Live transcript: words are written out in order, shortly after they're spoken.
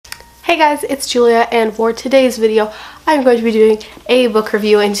Hey guys, it's Julia, and for today's video I'm going to be doing a book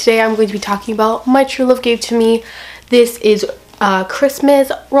review, and today I'm going to be talking about My True Love Gave to Me. This is a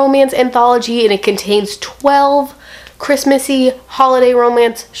Christmas romance anthology, and it contains 12 Christmassy holiday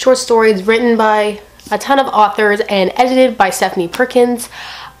romance short stories written by a ton of authors and edited by Stephanie Perkins.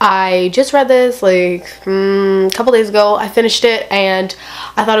 I just read this like a couple days ago. I finished it and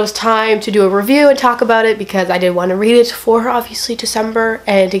I thought it was time to do a review and talk about it because I did want to read it for obviously December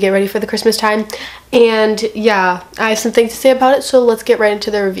and to get ready for the Christmas time. And yeah, I have some things to say about it, so let's get right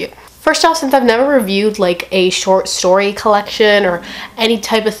into the review. First off, since I've never reviewed like a short story collection or any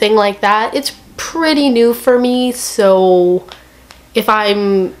type of thing like that, it's pretty new for me, so if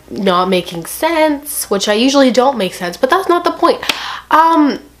I'm not making sense, which I usually don't make sense, but that's not the point.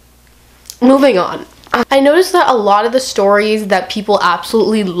 Moving on. I noticed that a lot of the stories that people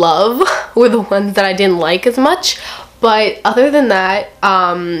absolutely love were the ones that I didn't like as much, but other than that,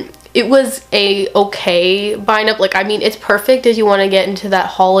 it was a okay bind up. Like, I mean, it's perfect if you want to get into that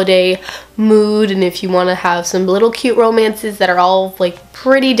holiday mood and if you want to have some little cute romances that are all like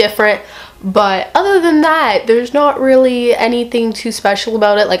pretty different. But other than that, there's not really anything too special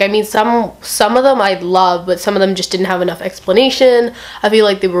about it. Like, I mean, some of them I love, but some of them just didn't have enough explanation. I feel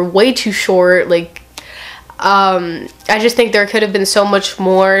like they were way too short. Like, I just think there could have been so much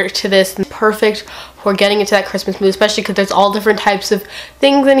more to this. Perfect for getting into that Christmas mood, especially because there's all different types of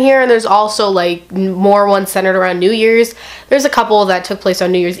things in here, and there's also like more ones centered around New Year's. There's a couple that took place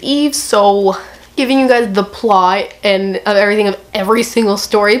on New Year's Eve, so giving you guys the plot and everything of every single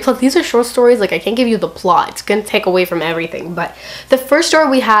story. Plus, these are short stories, like I can't give you the plot. It's gonna take away from everything. But the first story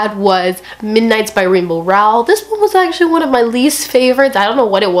we had was Midnights by Rainbow Rowell. This one was actually one of my least favorites. I don't know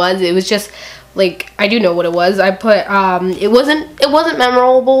what it was. It was just like, I do know what it was. I put it wasn't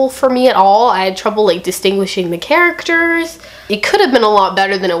memorable for me at all. I had trouble like distinguishing the characters. It could have been a lot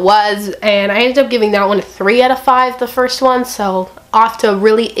better than it was, and I ended up giving that one a 3 out of 5, the first one, so off to a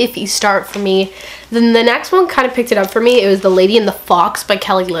really iffy start for me. Then the next one kind of picked it up for me. It was The Lady and the Fox by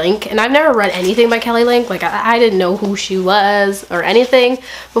Kelly Link, and I've never read anything by Kelly Link. Like, I didn't know who she was or anything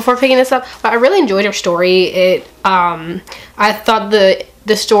before picking this up, but I really enjoyed her story. I thought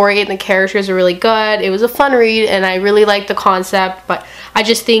the story and the characters are really good. It was a fun read, and I really liked the concept, but I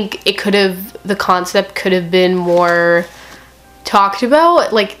just think the concept could have been more talked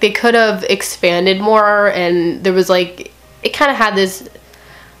about. Like, they could have expanded more, and there was like, it kind of had this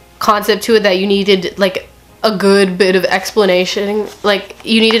concept to it that you needed like a good bit of explanation. Like,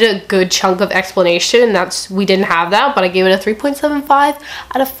 you needed a good chunk of explanation. We didn't have that, but I gave it a 3.75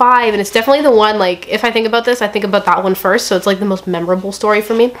 out of 5, and it's definitely the one, like, if I think about this, I think about that one first, so it's like the most memorable story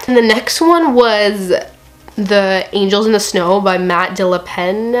for me. And the next one was The Angels in the Snow by Matt De La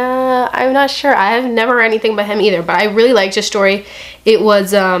Pena. I'm not sure. I have never read anything by him either, but I really liked his story. It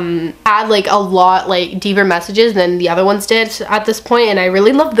was had like a lot like deeper messages than the other ones did at this point, and I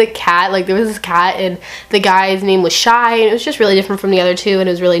really loved the cat. Like, there was this cat and the guy's name was Shy, and it was just really different from the other two, and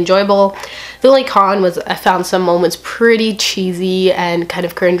it was really enjoyable. The only con was I found some moments pretty cheesy and kind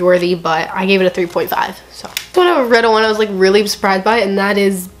of cringeworthy, but I gave it a 3.5. So when I read one I was like really surprised by it, and that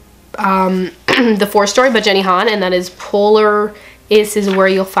is the fourth story by Jenny Han, and that is Polar Is Where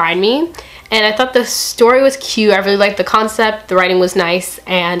You'll Find Me. And I thought the story was cute. I really liked the concept. The writing was nice,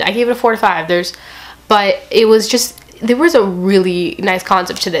 and I gave it a 4 to 5. But it was just, there was a really nice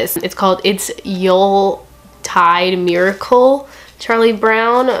concept to this. It's called It's Yuletide Miracle, Charlie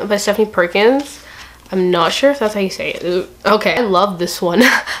Brown by Stephanie Perkins. I'm not sure if that's how you say it. Okay, I love this one.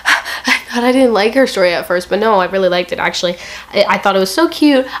 I didn't like her story at first, but no, I really liked it actually. I thought it was so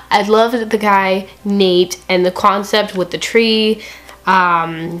cute. I loved the guy Nate and the concept with the tree.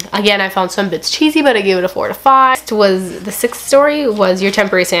 Again, I found some bits cheesy, but I gave it a 4 to 5. The sixth story was Your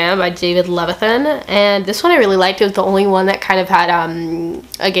Temporary Santa by David Levithan, and this one I really liked. It was the only one that kind of had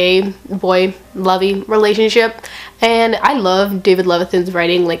a gay boy lovey relationship, and I love David Levithan's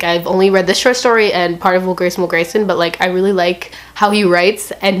writing. Like, I've only read this short story and part of Will Grayson, but like, I really like how he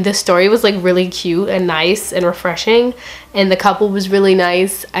writes, and this story was like really cute and nice and refreshing, and the couple was really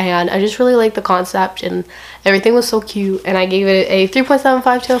nice, and I just really liked the concept, and everything was so cute, and I gave it a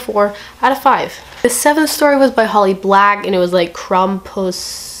 3.75 to a 4 out of 5. The seventh story was by Holly Black, and it was like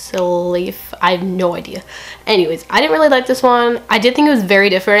Crumpussleaf. I have no idea. Anyways, I didn't really like this one. I did think it was very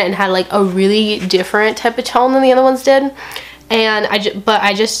different and had like a really different type of tone than the other ones did, and I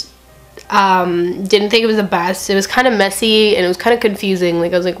just didn't think it was the best. It was kind of messy and it was kind of confusing.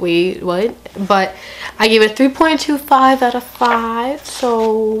 Like, I was like, wait, what? But I gave it a 3.25 out of 5.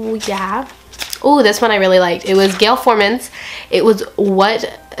 So yeah. Oh, this one I really liked. It was Gail Forman's. It was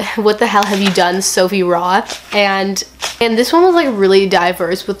What What the Hell Have You Done, Sophie Roth. And this one was like really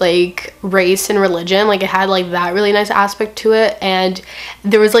diverse with like race and religion. Like it had like that really nice aspect to it, and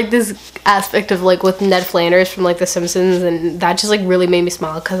there was like this aspect of like with Ned Flanders from like The Simpsons, and that just like really made me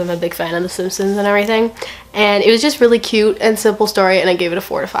smile because I'm a big fan of The Simpsons and everything. And it was just really cute and simple story, and I gave it a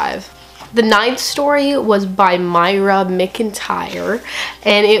 4 out of 5. The 9th story was by Myra McIntyre,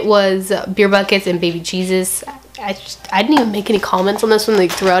 and it was Beer Buckets and Baby Jesus. I didn't even make any comments on this one.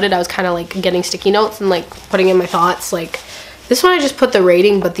 Like throughout it, I was kind of like getting sticky notes and like putting in my thoughts. Like this one I just put the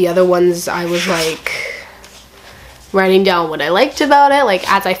rating, but the other ones I was like writing down what I liked about it,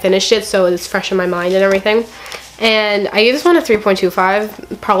 like as I finished it, so it's fresh in my mind and everything. And I gave this one a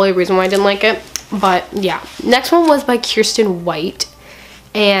 3.25. Probably a reason why I didn't like it, but yeah. Next one was by Kiersten White,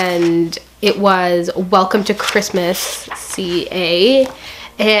 and it was Welcome to Christmas, CA.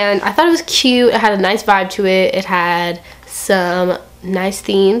 And I thought it was cute. It had a nice vibe to it. It had some nice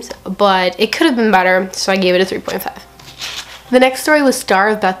themes, but it could have been better, so I gave it a 3.5. The next story was Star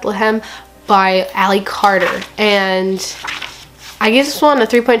of Bethlehem by Allie Carter, and I gave this one a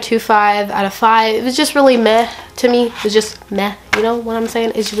 3.25 out of 5. It was just really meh to me. It was just meh, you know what I'm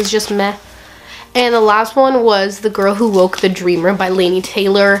saying? It was just meh. And the last one was The Girl Who Woke the Dreamer by Laini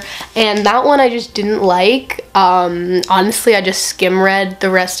Taylor, and that one I just didn't like. Honestly, I just skim read the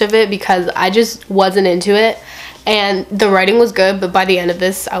rest of it because I just wasn't into it, and the writing was good, but by the end of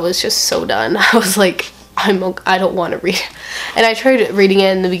this I was just so done. I was like, I don't want to read. And I tried reading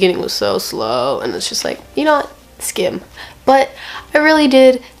it, and the beginning was so slow, and it's just like, you know what, skim. But I really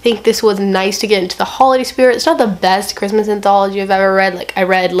did think this was nice to get into the holiday spirit. It's not the best Christmas anthology I've ever read. Like, I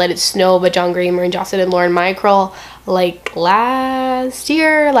read Let It Snow by John Greener and Jocelyn and Lauren Mycroft like last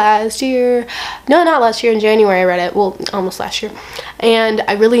year. No, not last year, in January I read it. Well, almost last year. And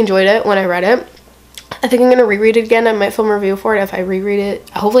I really enjoyed it when I read it. I think I'm going to reread it again. I might film a review for it if I reread it.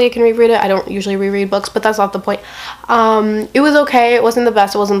 Hopefully I can reread it. I don't usually reread books, but that's not the point. It was okay. It wasn't the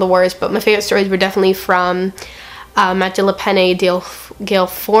best. It wasn't the worst. But my favorite stories were definitely from Matt De La Penne, Gail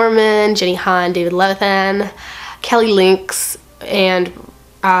Foreman, Jenny Han, David Levithan, Kelly Lynx, and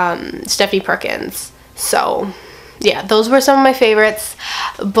Stephanie Perkins. So yeah, those were some of my favorites.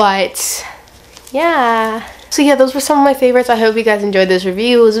 But yeah, so yeah, those were some of my favorites. I hope you guys enjoyed this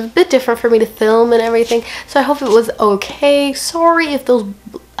review. It was a bit different for me to film and everything, so I hope it was okay. Sorry if those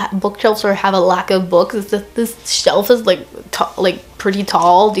bookshelves have a lack of books. It's that this shelf is like pretty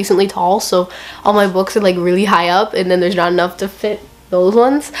tall, decently tall, so all my books are like really high up, and then there's not enough to fit those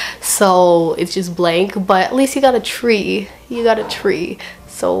ones, so it's just blank. But at least you got a tree.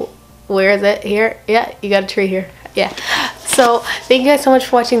 So where is it? Here? Yeah, you got a tree here. Yeah. So thank you guys so much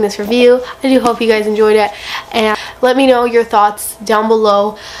for watching this review. I do hope you guys enjoyed it, and let me know your thoughts down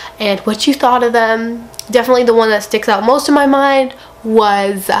below and what you thought of them. Definitely the one that sticks out most in my mind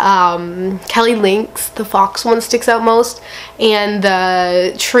was Kelly Lynx. The fox one sticks out most, and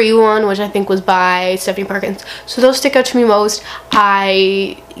the tree one, which I think was by Stephanie Perkins. So those stick out to me most.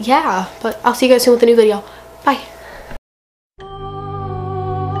 Yeah, but I'll see you guys soon with a new video. Bye.